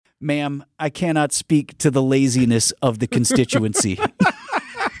Ma'am, I cannot speak to the laziness of the constituency.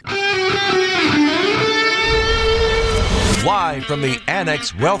 Live from the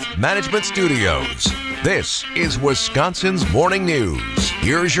Annex Wealth Management Studios, this is Wisconsin's Morning News.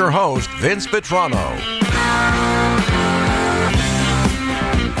 Here's your host, Vince Petrano.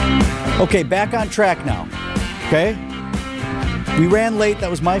 Okay, back on track now. Okay? We ran late. That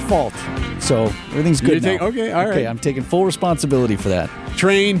was my fault. So everything's good now. Okay, all right. Okay, I'm taking full responsibility for that.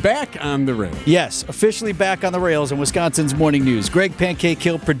 Train back on the rails. Yes, officially back on the rails in Wisconsin's Morning News. Greg Pancake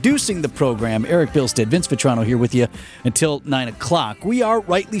Hill producing the program. Eric Bilstead, Vince Vetrano here with you until 9 o'clock. We are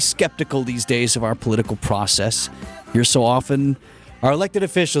rightly skeptical these days of our political process. Here so often, our elected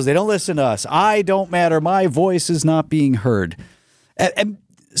officials, they don't listen to us. I don't matter. My voice is not being heard. And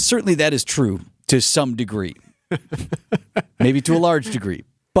certainly that is true to some degree. Maybe to a large degree.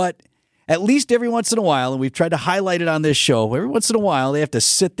 But at least every once in a while, and we've tried to highlight it on this show, every once in a while they have to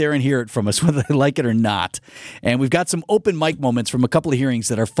sit there and hear it from us, whether they like it or not. And we've got some open mic moments from a couple of hearings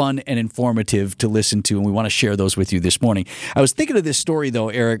that are fun and informative to listen to, and we want to share those with you this morning. I was thinking of this story, though,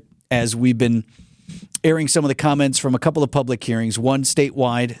 Eric, as we've been airing some of the comments from a couple of public hearings, one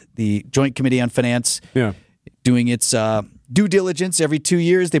statewide, the Joint Committee on Finance, doing its due diligence every 2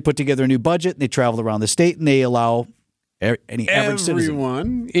 years. They put together a new budget, and they travel around the state, and they allow any average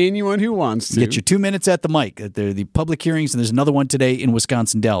citizen. Anyone who wants to. Get your 2 minutes at the mic. They're the public hearings, and there's another one today in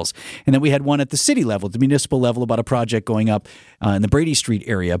Wisconsin Dells. And then we had one at the city level, the municipal level, about a project going up in the Brady Street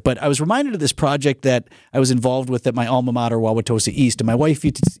area. But I was reminded of this project that I was involved with at my alma mater, Wauwatosa East. And my wife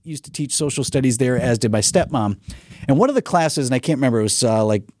used to teach social studies there, as did my stepmom. And one of the classes, and I can't remember, it was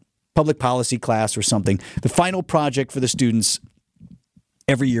like public policy class or something. The final project for the students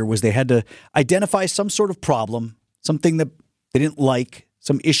every year was they had to identify some sort of problem, something that they didn't like,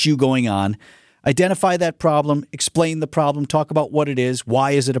 some issue going on, identify that problem, explain the problem, talk about what it is,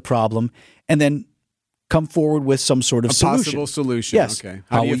 why is it a problem, and then come forward with some sort of solution. Possible solution. Yes. Okay.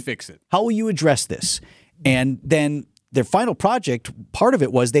 How do you fix it? How will you address this? And then their final project, part of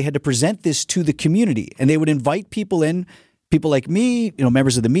it was they had to present this to the community, and they would invite people in, people like me,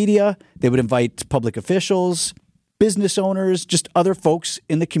 members of the media. They would invite public officials, business owners, just other folks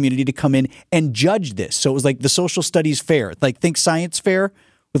in the community to come in and judge this. So it was like the social studies fair, like think science fair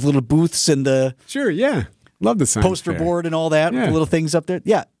with little booths and the love the science poster fair. board and all that, with the little things up there.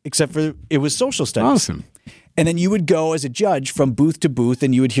 Yeah, except for it was social studies. Awesome. And then you would go as a judge from booth to booth,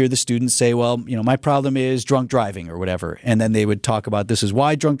 and you would hear the students say, well, my problem is drunk driving or whatever. And then they would talk about, this is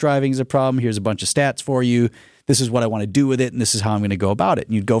why drunk driving is a problem. Here's a bunch of stats for you. This is what I want to do with it, and this is how I'm going to go about it.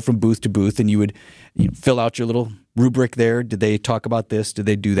 And you'd go from booth to booth, and you would fill out your little rubric there. Did they talk about this? Did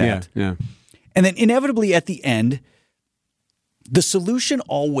they do that? Yeah. And then inevitably at the end, the solution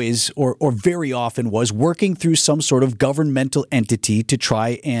always or very often was working through some sort of governmental entity to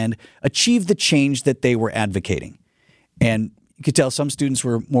try and achieve the change that they were advocating. And you could tell some students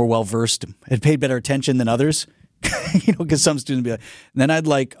were more well-versed, had paid better attention than others, because some students would be like, then I'd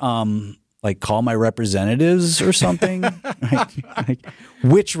like call my representatives or something. like,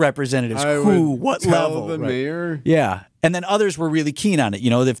 which representatives? Who? What level? The mayor. Yeah. And then others were really keen on it.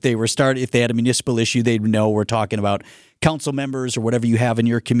 If they had a municipal issue, they'd know we're talking about council members or whatever you have in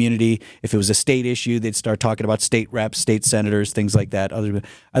your community. If it was a state issue, they'd start talking about state reps, state senators, things like that.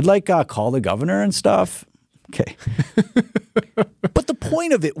 I'd like call the governor and stuff. Okay. But the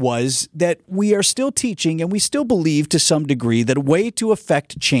point of it was that we are still teaching, and we still believe to some degree, that a way to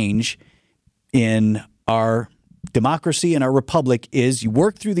affect change in our democracy and our republic is you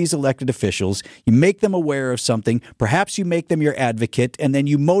work through these elected officials, you make them aware of something, perhaps you make them your advocate, and then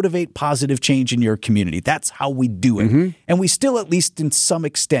you motivate positive change in your community. That's how we do it. Mm-hmm. And we still, at least in some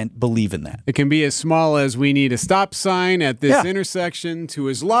extent, believe in that. It can be as small as we need a stop sign at this intersection to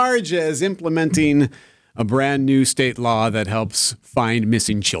as large as implementing a brand new state law that helps find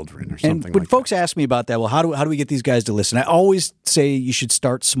missing children or something and when folks ask me about that, well, how do we get these guys to listen? I always say you should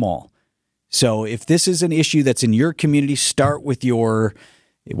start small. So if this is an issue that's in your community, start with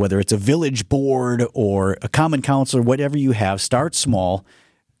whether it's a village board or a common council or whatever you have, start small.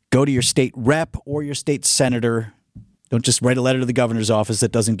 Go to your state rep or your state senator. Don't just write a letter to the governor's office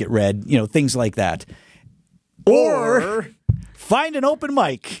that doesn't get read, things like that. Or find an open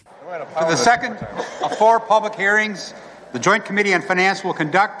mic. For the second of 4 public hearings, the Joint Committee on Finance will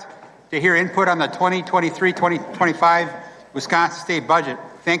conduct to hear input on the 2023-2025 Wisconsin State Budget.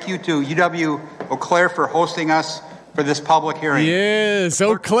 Thank you to UW-Eau Claire for hosting us for this public hearing. Yes,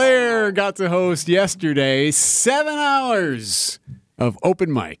 Eau Claire got to host yesterday 7 hours of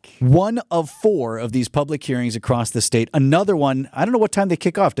open mic. One of 4 of these public hearings across the state. Another one, I don't know what time they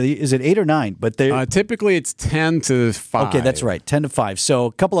kick off. Is it 8 or 9? But typically it's 10 to 5. Okay, that's right, 10 to 5. So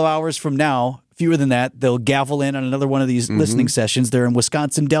a couple of hours from now, fewer than that, they'll gavel in on another one of these listening sessions. They're in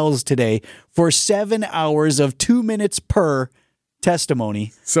Wisconsin Dells today for 7 hours of 2 minutes per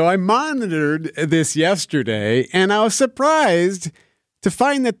testimony. So I monitored this yesterday, and I was surprised to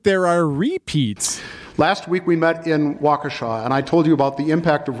find that there are repeats. Last week we met in Waukesha, and I told you about the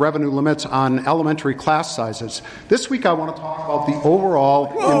impact of revenue limits on elementary class sizes. This week I want to talk about the overall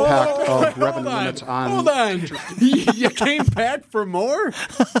impact of revenue limits on... Hold on. You came back for more?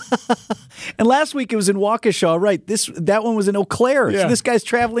 And last week it was in Waukesha, right? That one was in Eau Claire. Yeah. So this guy's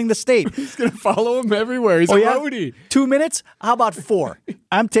traveling the state. He's going to follow him everywhere. He's a roadie. 2 minutes? How about 4?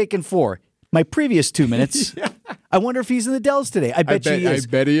 I'm taking 4. My previous 2 minutes. Yeah. I wonder if he's in the Dells today. I bet he is. I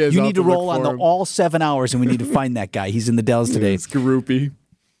bet he is. You need to roll on all 7 hours, and we need to find that guy. He's in the Dells today. It's groupie.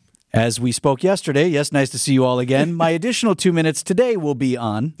 As we spoke yesterday, yes, nice to see you all again. My additional 2 minutes today will be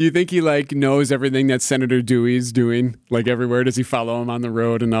on. Do you think he knows everything that Senator Dewey's doing? Everywhere, does he follow him on the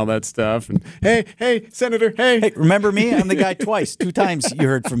road and all that stuff? And hey, Senator, hey, remember me? I'm the guy twice, 2 times you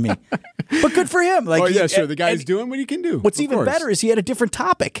heard from me. But good for him. Sure. The guy's doing what he can do. What's even better is he had a different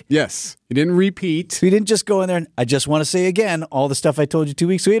topic. Yes, he didn't repeat. He didn't just go in there and I just want to say again all the stuff I told you 2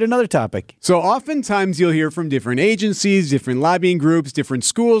 weeks. So he had another topic. So oftentimes you'll hear from different agencies, different lobbying groups, different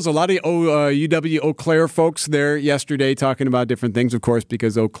schools. A lot of UW Eau Claire folks there yesterday talking about different things, of course,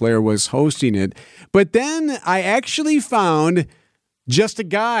 because Eau Claire was hosting it. But then I actually found just a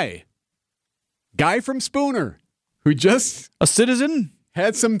guy from Spooner, who just a citizen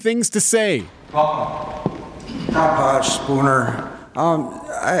had some things to say. Spooner.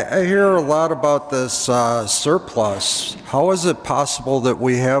 I hear a lot about this surplus. How is it possible that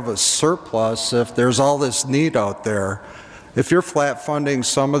we have a surplus if there's all this need out there? If you're flat funding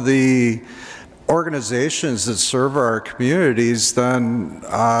some of the organizations that serve our communities, then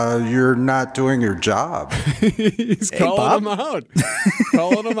you're not doing your job. He's calling them out.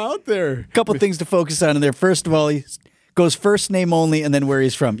 Calling them out there. A couple things to focus on in there. First of all, he goes first name only and then where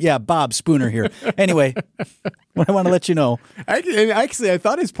he's from. Yeah, Bob Spooner here. Anyway, what I want to let you know. I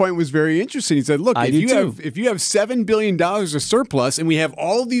thought his point was very interesting. He said, look, if you have $7 billion of surplus and we have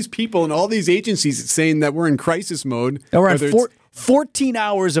all these people and all these agencies saying that we're in crisis mode. And we're on 14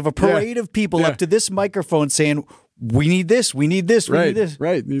 hours of a parade of people up to this microphone saying, we need this, we need this, we need this.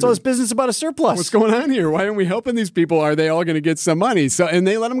 Right. It's all this business about a surplus. What's going on here? Why aren't we helping these people? Are they all going to get some money? And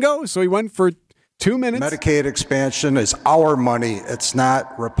they let him go. So he went for 2 minutes. Medicaid expansion is our money. It's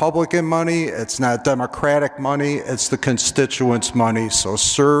not Republican money. It's not Democratic money. It's the constituents' money. So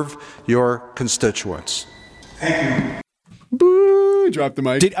serve your constituents. Thank you. Boo! Drop the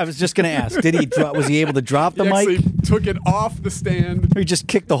mic. I was just going to ask, was he able to drop the mic? He took it off the stand. Or he just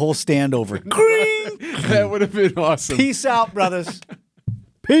kicked the whole stand over. That would have been awesome. Peace out, brothers.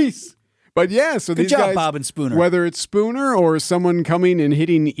 Peace. But yeah, so Good these job, guys, Bob and Spooner. Whether it's Spooner or someone coming and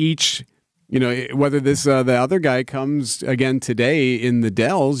hitting each, whether this the other guy comes again today in the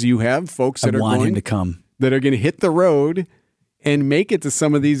Dells, you have folks that are going to hit the road and make it to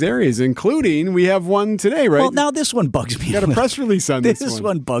some of these areas, including we have one today, right? Well, now this one bugs me. Got a press release on this one. This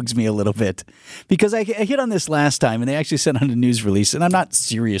one bugs me a little bit because I hit on this last time and they actually sent out a news release, and I'm not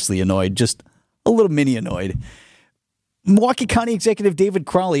seriously annoyed, just a little mini annoyed. Milwaukee County Executive David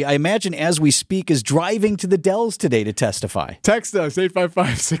Crowley, I imagine as we speak, is driving to the Dells today to testify. Text us,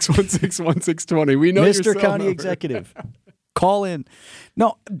 855-616-1620. We know Mr. County Executive. Call in.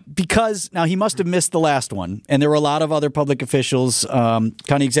 No, because now he must have missed the last one, and there were a lot of other public officials.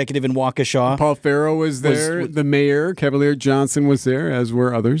 County Executive in Waukesha. Paul Farrow was there. The mayor, Cavalier Johnson, was there, as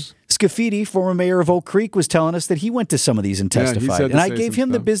were others. Scafidi, former mayor of Oak Creek, was telling us that he went to some of these and testified. And I gave him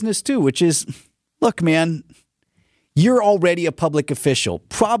the business too, which is, look, man, you're already a public official.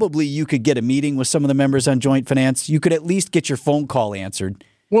 Probably you could get a meeting with some of the members on Joint Finance. You could at least get your phone call answered.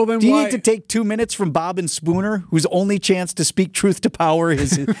 Well, then do you need to take 2 minutes from Bob and Spooner, whose only chance to speak truth to power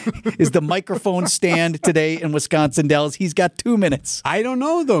is the microphone stand today in Wisconsin Dells? He's got 2 minutes. I don't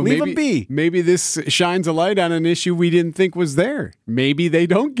know, though. Leave him be. Maybe this shines a light on an issue we didn't think was there. Maybe they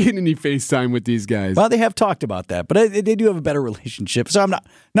don't get any FaceTime with these guys. Well, they have talked about that, but they do have a better relationship. So I'm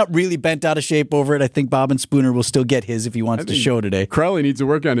not really bent out of shape over it. I think Bob and Spooner will still get his if he wants to show today. Crowley needs to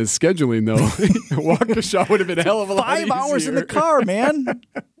work on his scheduling, though. Waukesha would have been a hell of a lot 5 hours in the car, man.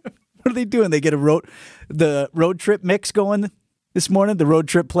 What are they doing? They get the road trip mix going this morning, the road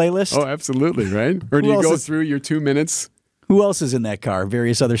trip playlist? Oh, absolutely, right? Or do you go through your 2 minutes? Who else is in that car?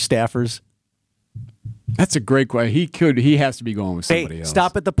 Various other staffers? That's a great question. He has to be going with somebody else.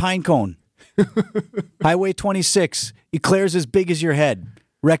 Stop at the Pine Cone. Highway 26, eclairs as big as your head.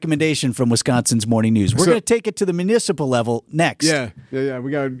 Recommendation from Wisconsin's Morning News. We're going to take it to the municipal level next. Yeah.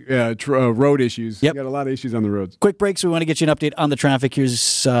 We got road issues. Yep. We got a lot of issues on the roads. Quick break, so we want to get you an update on the traffic.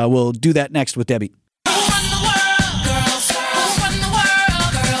 We'll do that next with Debbie.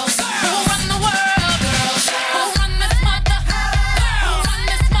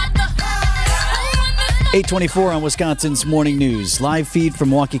 8:24 on Wisconsin's Morning News. Live feed from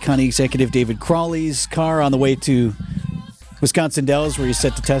Milwaukee County Executive David Crawley's car on the way to Wisconsin Dells, where he's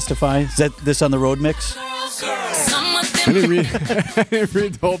set to testify. Is that this on the road mix? I didn't read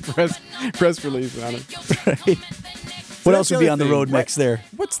the whole press release on it. Right. What else would be on the road mix there?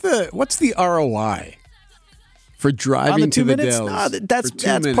 What's the ROI for driving on the 2 to the minutes? Dells? No, that's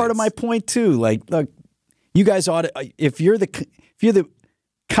part of my point too. Like, look, you guys ought to. If you're the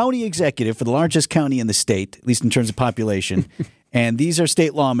county executive for the largest county in the state, at least in terms of population, and these are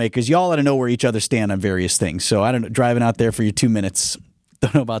state lawmakers, y'all ought to know where each other stand on various things. So I don't know, driving out there for your 2 minutes,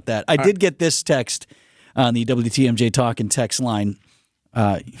 don't know about that. I did get this text on the WTMJ Talk and text line.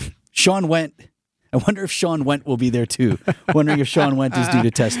 Sean Went. I wonder if Sean Went will be there too. Wondering if Sean Went is due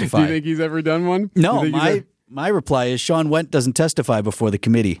to testify. Do you think he's ever done one? No, my reply is Sean Went doesn't testify before the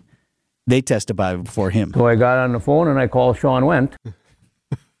committee. They testify before him. So I got on the phone and I called Sean Went.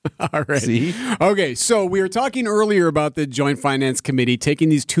 All right. See? Okay, so we were talking earlier about the Joint Finance Committee taking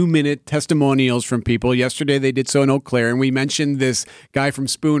these 2-minute testimonials from people. Yesterday they did so in Eau Claire, and we mentioned this guy from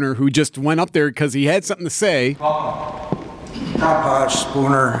Spooner who just went up there because he had something to say.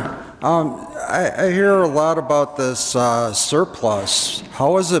 Spooner. I hear a lot about this surplus.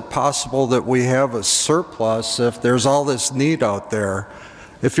 How is it possible that we have a surplus if there's all this need out there?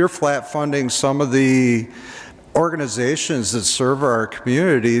 If you're flat funding some of the organizations that serve our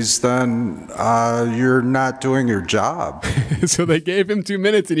communities, then you're not doing your job. So they gave him 2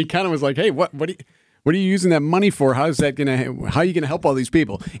 minutes, and he kind of was like, "Hey, what are you using that money for? How are you going to help all these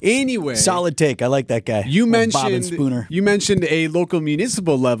people?" Anyway, solid take. I like that guy. You mentioned Bob and Spooner. You mentioned a local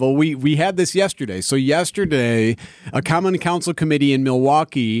municipal level. We had this yesterday. So yesterday, a common council committee in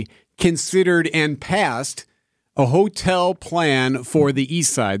Milwaukee considered and passed a hotel plan for the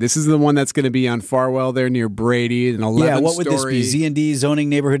east side. This is the one that's going to be on Farwell there near Brady, an 11-story. Yeah, what would this be? Z&D, Zoning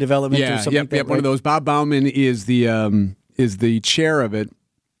Neighborhood Development, or something like that? One of those. Bob Bauman is the chair of it.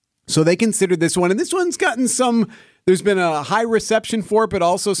 So they considered this one, and this one's gotten there's been a high reception for it, but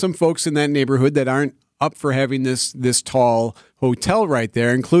also some folks in that neighborhood that aren't up for having this tall hotel right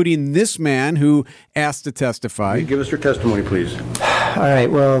there, including this man who asked to testify. Give us your testimony, please. All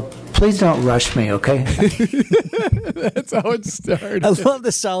right, well, please don't rush me, okay? That's how it started. I love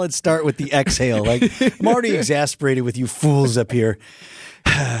the solid start with the exhale. Like, I'm already exasperated with you fools up here.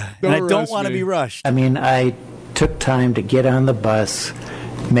 And I don't want to be rushed. I mean, I took time to get on the bus,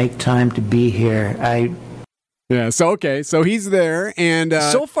 make time to be here. So he's there, and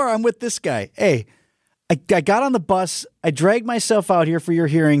so far I'm with this guy. Hey, I got on the bus. I dragged myself out here for your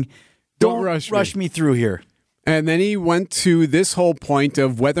hearing. Don't rush me through here. And then he went to this whole point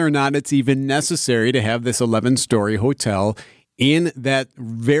of whether or not it's even necessary to have this 11-story hotel in that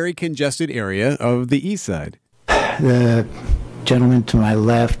very congested area of the east side. The gentleman to my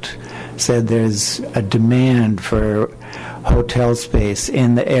left said there's a demand for hotel space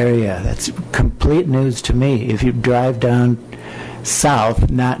in the area. That's complete news to me. If you drive down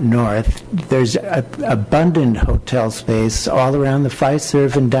south, not north, there's abundant hotel space all around the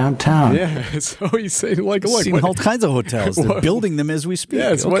Fiserv in downtown. Yeah, so he's saying, like, look, seen all kinds of hotels. They're building them as we speak.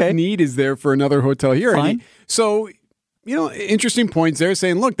 Yes, okay. What need is there for another hotel here? Fine. So, interesting points there,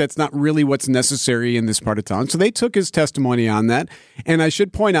 saying, look, that's not really what's necessary in this part of town. So they took his testimony on that. And I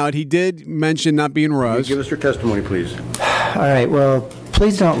should point out, he did mention not being rushed. Give us your testimony, please. All right, well,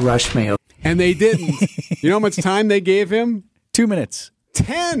 please don't rush me. And they didn't. You know how much time they gave him? 2 minutes.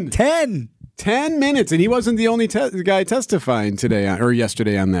 10 minutes, and he wasn't the only guy testifying today or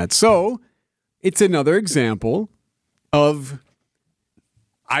yesterday on that. So it's another example of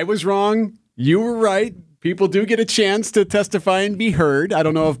I was wrong, you were right. People do get a chance to testify and be heard. I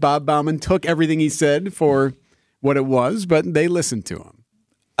don't know if Bob Bauman took everything he said for what it was, but they listened to him.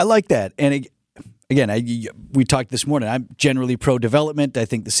 I like that. And again, we talked this morning. I'm generally pro-development. I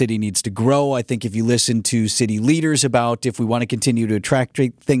think the city needs to grow. I think if you listen to city leaders about if we want to continue to attract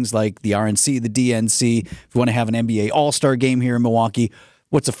things like the RNC, the DNC, if we want to have an NBA All-Star game here in Milwaukee,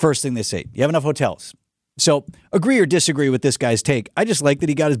 what's the first thing they say? You have enough hotels. So agree or disagree with this guy's take. I just like that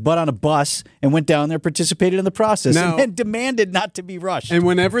he got his butt on a bus and went down there, participated in the process, and then demanded not to be rushed. And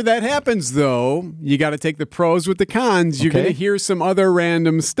whenever that happens, though, you got to take the pros with the cons. You're going to hear some other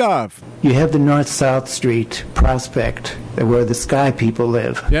random stuff. You have the North-South Street prospect where the Sky people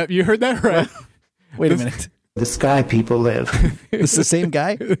live. Yep, you heard that right. Wait a minute. The Sky people live. It's the same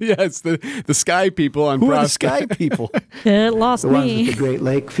guy? Yes, the Sky people on Who Prospect. are the Sky people? It lost the ones with the Great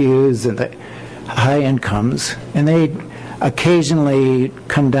Lake views and the high incomes. And they occasionally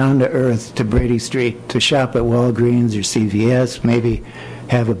come down to earth to Brady Street to shop at Walgreens or CVS, maybe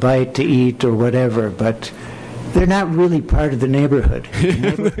have a bite to eat or whatever, but they're not really part of the neighborhood.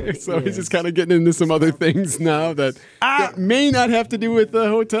 So he's just kind of getting into some other things now that may not have to do with the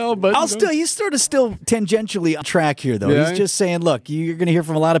hotel, but He's sort of still tangentially on track here, though. Yeah. He's just saying, look, you're going to hear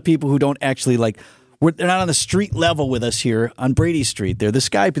from a lot of people who don't actually they're not on the street level with us here on Brady Street. They're the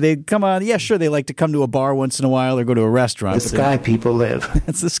Sky. They come on. Yeah, sure. They like to come to a bar once in a while or go to a restaurant. The Sky people live.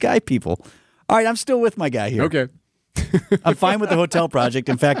 That's the Sky people. All right, I'm still with my guy here. Okay. I'm fine with the hotel project.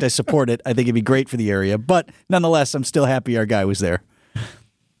 In fact, I support it. I think it'd be great for the area. But nonetheless, I'm still happy our guy was there.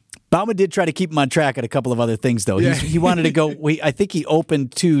 Bauman did try to keep him on track at a couple of other things, though. Yeah. He wanted to go. I think he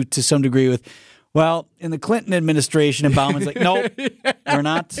opened to some degree with, well, in the Clinton administration, and Bauman's like, no, we're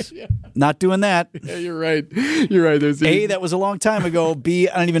not doing that. Yeah, you're right. You're right. There's A, that was a long time ago. B,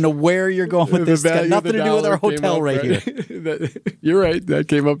 I don't even know where you're going with this. It's got nothing to do with our hotel right here. You're right. That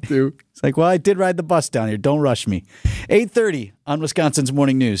came up too. It's like, well, I did ride the bus down here. Don't rush me. 8:30 on Wisconsin's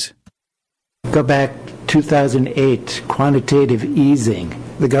Morning News. Go back 2008, quantitative easing.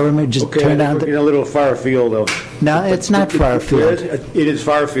 The government just turned on a little far afield of. No, it's not far afield. It is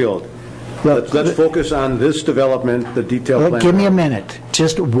far afield. Look, let's focus on this development, the detailed plan. Give me a minute.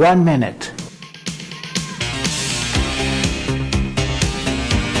 Just 1 minute.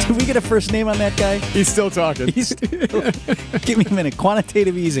 Did we get a first name on that guy? He's still talking. Give me a minute.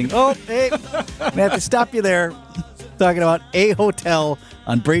 Quantitative easing. Oh, hey. I have to stop you there. Talking about a hotel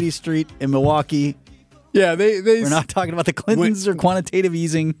on Brady Street in Milwaukee. Yeah, we're not talking about the Clintons or quantitative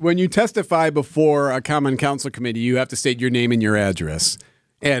easing. When you testify before a common council committee, you have to state your name and your address.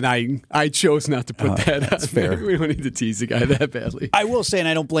 And I chose not to put that that's on. Fair. We don't need to tease the guy that badly. I will say, and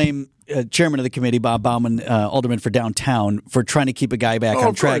I don't blame chairman of the committee, Bob Bauman, alderman for downtown, for trying to keep a guy back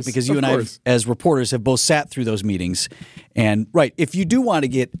on track, because you and I, as reporters, have both sat through those meetings. And, right, if you do want to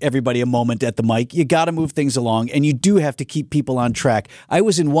get everybody a moment at the mic, you got to move things along, and you do have to keep people on track. I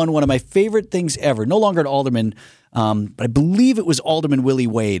was in one of my favorite things ever, no longer an alderman, but I believe it was Alderman Willie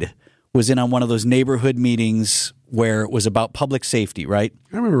Wade, was in on one of those neighborhood meetings where it was about public safety, right?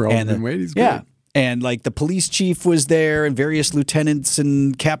 I remember Alderman Wade. He's great. Yeah. And like the police chief was there and various lieutenants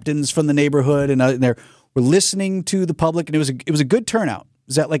and captains from the neighborhood, and they were listening to the public, and it was a good turnout. It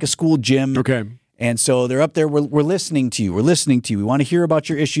was at like a school gym. Okay. And so they're up there, we're listening to you. We're listening to you. We want to hear about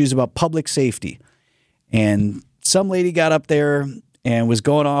your issues about public safety. And some lady got up there and was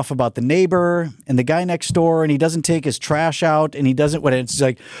going off about the neighbor and the guy next door, and he doesn't take his trash out, and he doesn't, it's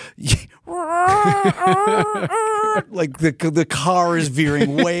like, like the car is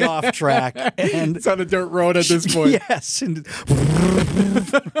veering way off track. And it's on a dirt road at this point. Yes. And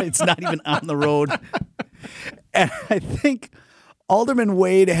it's not even on the road. And I think Alderman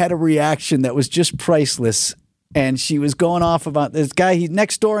Wade had a reaction that was just priceless. And she was going off about this guy, he's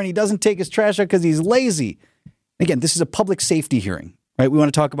next door, and he doesn't take his trash out because he's lazy. Again, this is a public safety hearing, right? We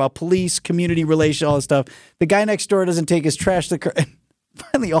want to talk about police, community relations, all this stuff. The guy next door doesn't take his trash to the car. And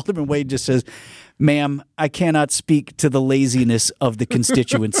finally, Alderman Wade just says, "Ma'am, I cannot speak to the laziness of the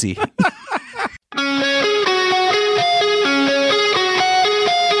constituency."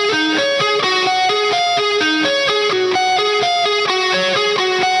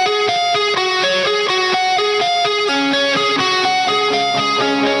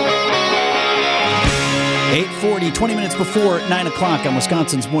 20 minutes before 9 o'clock on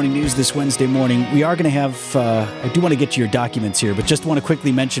Wisconsin's Morning News this Wednesday morning. We are going to have, I do want to get to your documents here, but just want to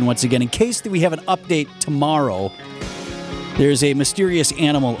quickly mention once again, in case that we have an update tomorrow, there's a mysterious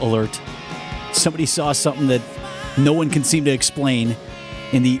animal alert. Somebody saw something that no one can seem to explain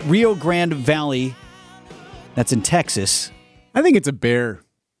in the Rio Grande Valley. That's in Texas. I think it's a bear.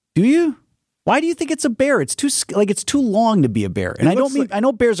 Do you? Why do you think it's a bear? It's too long to be a bear. And I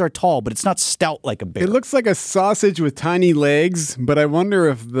know bears are tall, but it's not stout like a bear. It looks like a sausage with tiny legs, but I wonder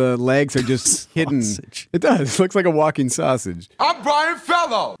if the legs are just hidden. It does. It looks like a walking sausage. I'm Brian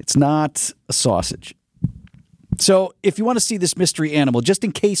Fellow. It's not a sausage. So if you want to see this mystery animal, just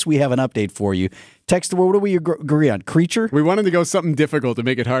in case we have an update for you, text the word, what do we agree on? Creature? We wanted to go something difficult to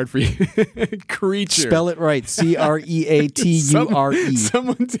make it hard for you. Creature. Spell it right. Creature.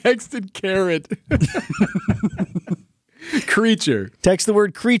 Someone texted carrot. Creature. Text the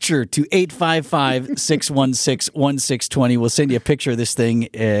word creature to 855-616-1620. We'll send you a picture of this thing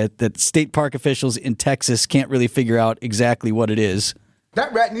that state park officials in Texas can't really figure out exactly what it is.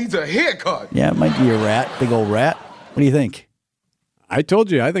 That rat needs a haircut. Yeah, it might be a rat. Big old rat. What do you think? I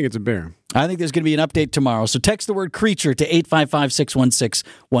told you. I think it's a bear. I think there's going to be an update tomorrow. So text the word creature to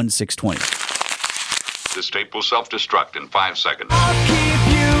 855-616-1620. This tape will self-destruct in 5 seconds. I'll keep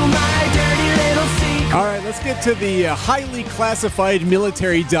you my dirty little secret. All right, let's get to the highly classified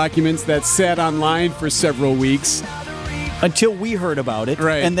military documents that sat online for several weeks. Until we heard about it.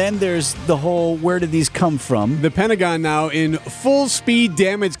 Right. And then there's the whole, where did these come from? The Pentagon now in full speed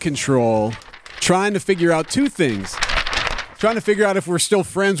damage control, trying to figure out two things. Trying to figure out if we're still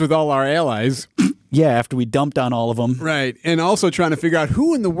friends with all our allies. Yeah, after we dumped on all of them. Right. And also trying to figure out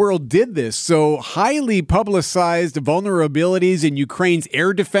who in the world did this. So highly publicized vulnerabilities in Ukraine's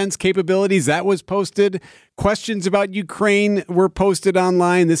air defense capabilities. That was posted. Questions about Ukraine were posted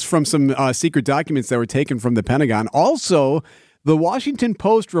online. This from some secret documents that were taken from the Pentagon. Also, the Washington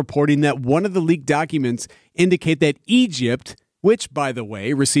Post reporting that one of the leaked documents indicate that Egypt, which, by the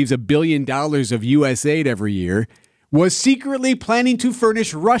way, receives $1 billion of U.S. aid every year, was secretly planning to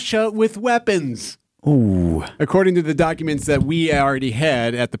furnish Russia with weapons. Ooh. According to the documents that we already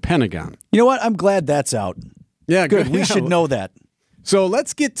had at the Pentagon. You know what? I'm glad that's out. Yeah, good. We should know that. So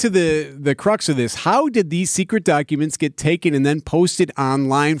let's get to the crux of this. How did these secret documents get taken and then posted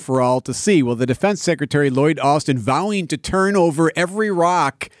online for all to see? Well, the Defense Secretary Lloyd Austin vowing to turn over every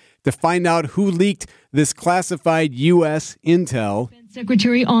rock to find out who leaked this classified U.S. intel.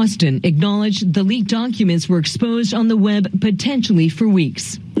 Secretary Austin acknowledged the leaked documents were exposed on the web potentially for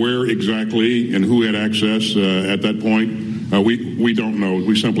weeks. Where exactly and who had access at that point, we don't know.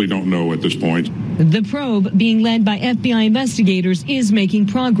 We simply don't know at this point. The probe, being led by FBI investigators, is making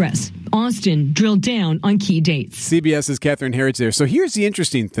progress. Austin drilled down on key dates. CBS's Catherine Herridge there. So here's the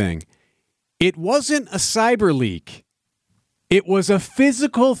interesting thing. It wasn't a cyber leak. It was a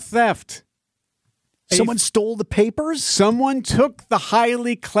physical theft. Someone stole the papers? Someone took the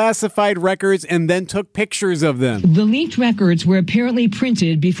highly classified records and then took pictures of them. The leaked records were apparently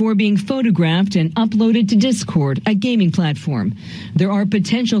printed before being photographed and uploaded to Discord, a gaming platform. There are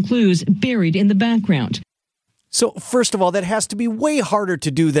potential clues buried in the background. So, first of all, that has to be way harder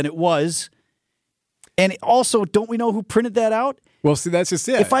to do than it was. And also, don't we know who printed that out? Well, see, that's just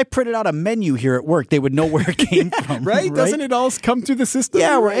it. If I printed out a menu here at work, they would know where it came from. Right? Doesn't it all come through the system?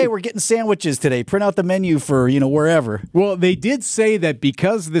 Yeah, we're getting sandwiches today. Print out the menu for, wherever. Well, they did say that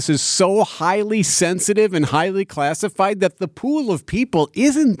because this is so highly sensitive and highly classified that the pool of people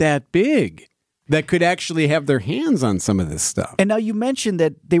isn't that big that could actually have their hands on some of this stuff. And now you mentioned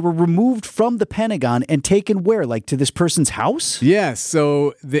that they were removed from the Pentagon and taken where? Like to this person's house? Yes.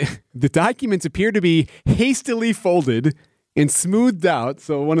 So the documents appear to be hastily folded and smoothed out.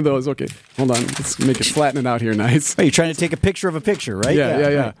 So one of those, okay, hold on. Let's make it flatten it out here nice. Oh, you're trying to take a picture of a picture, right? Yeah.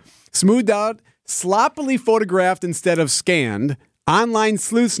 Right. Smoothed out, sloppily photographed instead of scanned. Online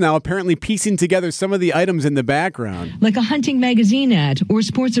sleuths now apparently piecing together some of the items in the background. Like a hunting magazine ad or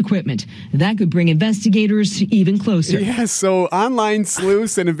sports equipment. That could bring investigators even closer. Yes, so online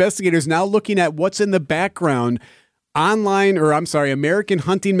sleuths and investigators now looking at what's in the background. American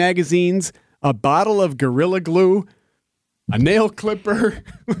hunting magazines, a bottle of Gorilla Glue, a nail clipper.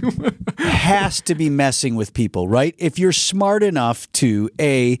 Has to be messing with people, right? If you're smart enough to,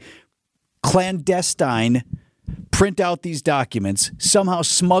 clandestine print out these documents, somehow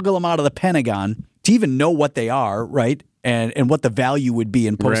smuggle them out of the Pentagon to even know what they are, right? And what the value would be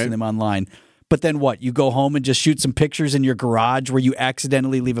in posting them online. But then what? You go home and just shoot some pictures in your garage where you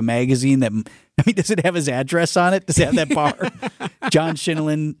accidentally leave a magazine that, does it have his address on it? Does it have that bar? John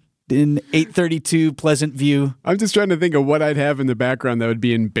Shinelin in 832 Pleasant View. I'm just trying to think of what I'd have in the background that would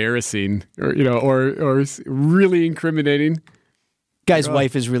be embarrassing or really incriminating. Guy's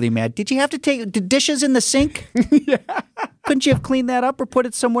wife is really mad. Did you have to take the dishes in the sink? Yeah. Couldn't you have cleaned that up or put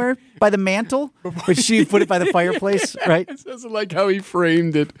it somewhere by the mantle? Or she put it by the fireplace, right? It doesn't like how he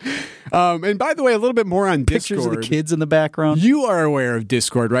framed it. And by the way, a little bit more on Pictures Discord. of the kids in the background. You are aware of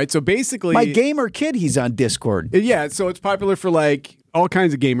Discord, right? So basically, my gamer kid, he's on Discord. Yeah, so it's popular for like all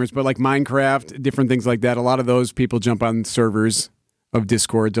kinds of gamers, but like Minecraft, different things like that. A lot of those people jump on servers of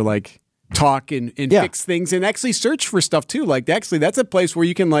Discord to like talk and fix things and actually search for stuff too. Like actually, that's a place where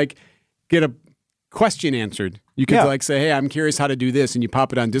you can like get a question answered. You could like say, hey, I'm curious how to do this, and you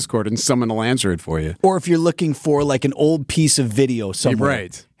pop it on Discord, and someone will answer it for you. Or if you're looking for like an old piece of video somewhere.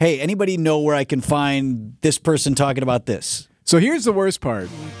 Right. Hey, anybody know where I can find this person talking about this? So here's the worst part.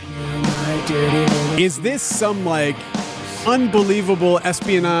 Is this some like unbelievable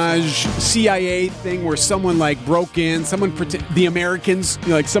espionage CIA thing where someone like broke in, the Americans,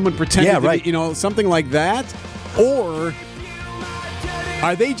 like someone pretended to be, something like that? Or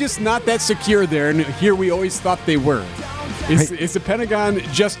are they just not that secure there, and here we always thought they were? Is the Pentagon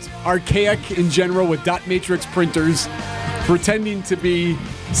just archaic in general with dot matrix printers pretending to be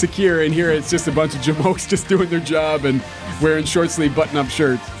secure, and here it's just a bunch of jamokes just doing their job and wearing short-sleeve button-up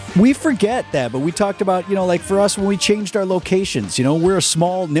shirts? We forget that, but we talked about, like for us when we changed our locations, we're a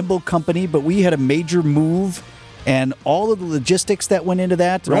small, nimble company, but we had a major move, and all of the logistics that went into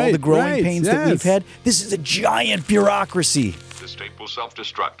that, and all the growing pains that we've had, this is a giant bureaucracy. The state will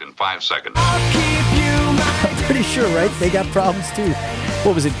self-destruct in 5 seconds. I'm pretty sure, right? They got problems too.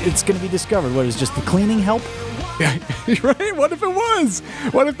 What was it? It's going to be discovered. What, is just the cleaning help? Yeah, right? What if it was?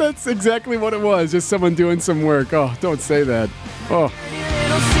 What if that's exactly what it was? Just someone doing some work. Oh, don't say that. Oh.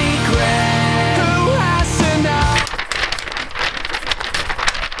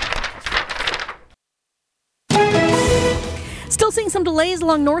 Still seeing some delays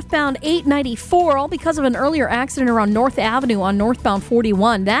along northbound 894, all because of an earlier accident around North Avenue on northbound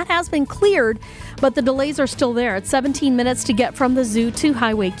 41. That has been cleared, but the delays are still there. It's 17 minutes to get from the zoo to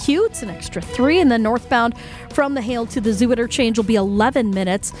Highway Q. It's an extra 3, and then northbound from the Hale to the zoo interchange will be 11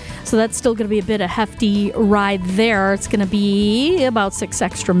 minutes, so that's still going to be a bit of a hefty ride there. It's going to be about 6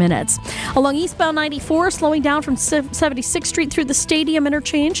 extra minutes. Along eastbound 94, slowing down from 76th Street through the Stadium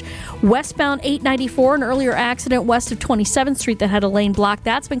interchange. Westbound 894, an earlier accident west of 27th Street that had a lane blocked.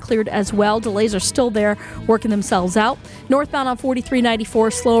 That's been cleared as well. Delays are still there, working themselves out. Northbound on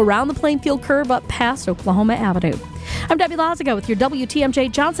 4394, slow around the Plainfield curve up past Oklahoma Avenue. I'm Debbie Laziga with your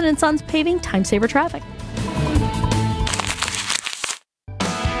WTMJ Johnson & Sons Paving Time Saver Traffic.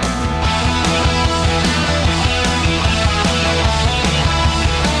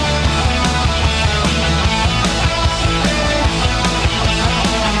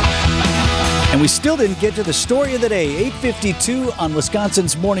 And we still didn't get to the story of the day. 8:52 on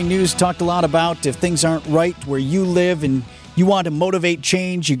Wisconsin's Morning News talked a lot about if things aren't right where you live and you want to motivate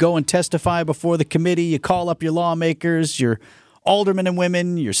change, you go and testify before the committee, you call up your lawmakers, your aldermen and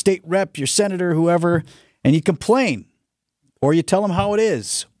women, your state rep, your senator, whoever, and you complain. Or you tell them how it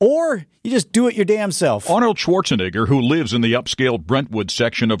is. Or you just do it your damn self. Arnold Schwarzenegger, who lives in the upscale Brentwood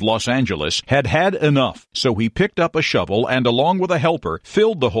section of Los Angeles, had had enough. So he picked up a shovel and, along with a helper,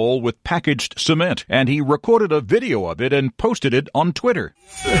 filled the hole with packaged cement. And he recorded a video of it and posted it on Twitter.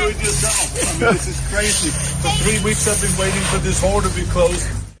 This is crazy. For 3 weeks I've been waiting for this hole to be closed.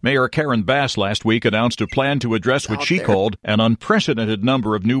 Mayor Karen Bass last week announced a plan to address what she called an unprecedented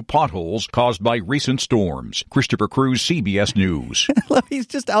number of new potholes caused by recent storms. Christopher Cruz, CBS News. He's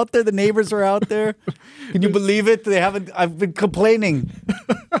just out there. The neighbors are out there. Can you believe it? I've been complaining.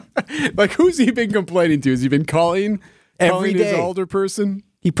 Like, who's he been complaining to? Has he been calling every day? His older person?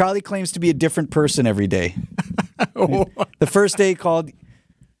 He probably claims to be a different person every day. The first day he called.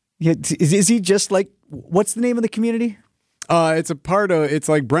 Is he just like, what's the name of the community? It's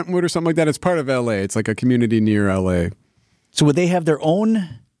like Brentwood or something like that. It's part of LA. It's like a community near LA. So would they have their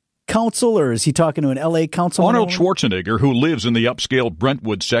own council, or is he talking to an LA council? Arnold Schwarzenegger, who lives in the upscale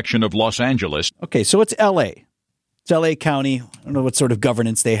Brentwood section of Los Angeles. Okay, so it's LA. It's LA County. I don't know what sort of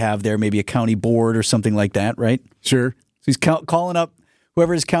governance they have there. Maybe a county board or something like that, right? Sure. So he's calling up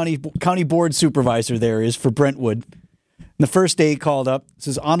whoever his county board supervisor there is for Brentwood. And the first day he called up,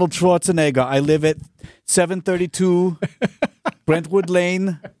 says, Arnold Schwarzenegger, I live at 732 Brentwood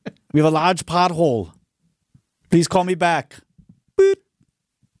Lane. We have a large pothole. Please call me back. Boop.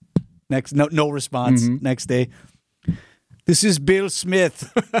 Next, no response. Mm-hmm. Next day, this is Bill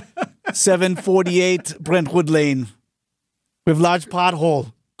Smith, 748 Brentwood Lane. We have large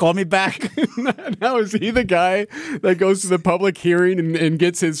pothole. Call me back. Now, is he the guy that goes to the public hearing and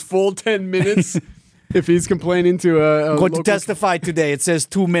gets his full 10 minutes? If he's complaining to a I'm going local... to testify today. It says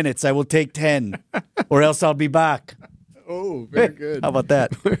 2 minutes. I will take 10, or else I'll be back. Oh, very good. How about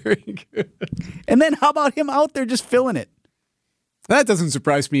that? Very good. And then how about him out there just filling it? That doesn't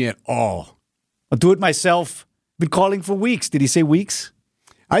surprise me at all. I'll do it myself. Been calling for weeks. Did he say weeks?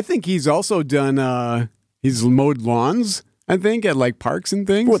 I think he's also done, he's mowed lawns, I think, at like parks and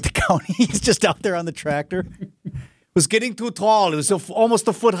things. What, the county? He's just out there on the tractor. It was getting too tall. It was almost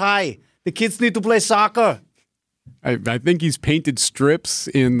a foot high. The kids need to play soccer. I think he's painted strips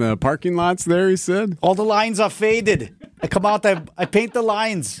in the parking lots there, he said. All the lines are faded. I come out, I paint the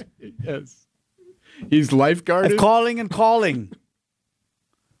lines. Yes. He's lifeguarded? Calling and calling.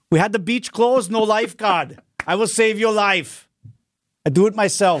 We had the beach closed, no lifeguard. I will save your life. I do it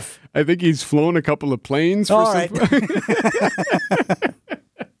myself. I think he's flown a couple of planes for All right.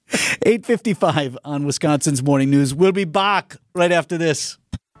 8:55 on Wisconsin's Morning News. We'll be back right after this.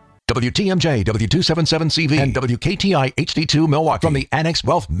 WTMJ, W277CV, and WKTI HD2 Milwaukee from the Annex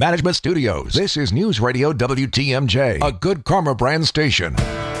Wealth Management Studios. This is News Radio WTMJ, a Good Karma brand station.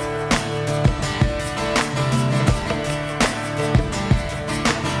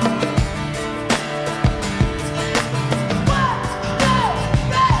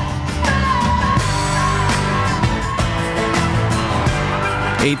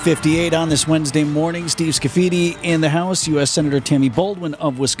 .58 on this Wednesday morning. Steve Scafidi in the House. U.S. Senator Tammy Baldwin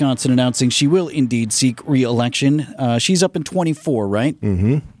of Wisconsin announcing she will indeed seek re-election. She's up in 24, right?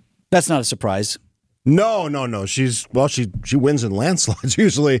 Mm-hmm. That's not a surprise. No. She wins in landslides.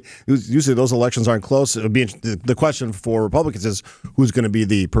 Usually those elections aren't close. It would be the question for Republicans is who's going to be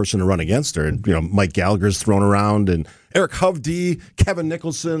the person to run against her. And Mike Gallagher's thrown around, and Eric Hovde, Kevin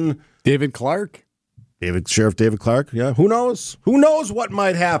Nicholson, Sheriff David Clark. Yeah, who knows? Who knows what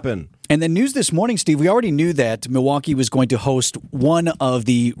might happen? And the news this morning, Steve, we already knew that Milwaukee was going to host one of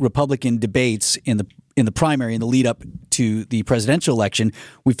the Republican debates in the primary, in the lead up to the presidential election.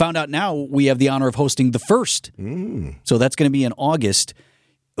 We found out now we have the honor of hosting the first. So that's going to be in August.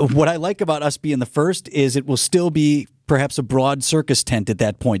 What I like about us being the first is it will still be perhaps a broad circus tent at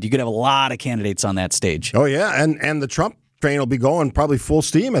that point. You could have a lot of candidates on that stage. Oh, yeah. And the Trump train will be going probably full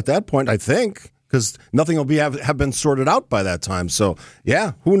steam at that point, I think, because nothing will have been sorted out by that time. So,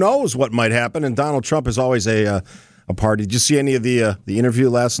 yeah, who knows what might happen? And Donald Trump is always a party. Did you see any of the interview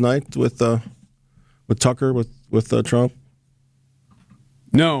last night with Tucker with Trump?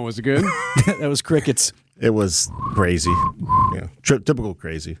 No, was it good? That was crickets. It was crazy. Yeah, typical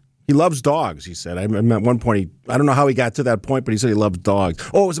crazy. He loves dogs, he said. I remember at one point, I don't know how he got to that point, but he said he loves dogs.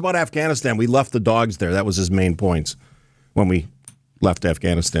 Oh, it was about Afghanistan. We left the dogs there. That was his main points. When we left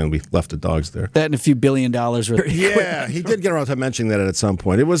Afghanistan, we left the dogs there. That and a few $1 billion worth. Yeah, he did get around to mentioning that at some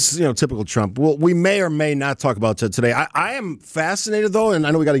point. It was, typical Trump. Well, we may or may not talk about it today. I am fascinated, though, and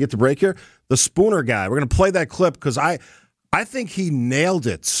I know we got to get to break here. The Spooner guy. We're going to play that clip because I think he nailed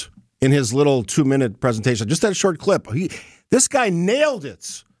it in his little 2-minute presentation. Just that short clip. This guy nailed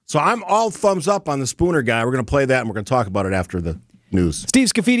it. So I'm all thumbs up on the Spooner guy. We're going to play that, and we're going to talk about it after the news. Steve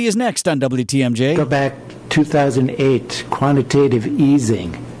Scafidi is next on WTMJ. Go back 2008, quantitative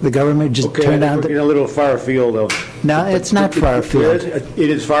easing. The government just turned on. We're a little far afield. No, it's not far afield. It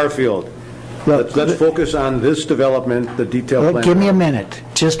is far afield. Let's focus on this development, the detailed plan. Give me a minute,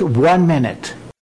 just 1 minute.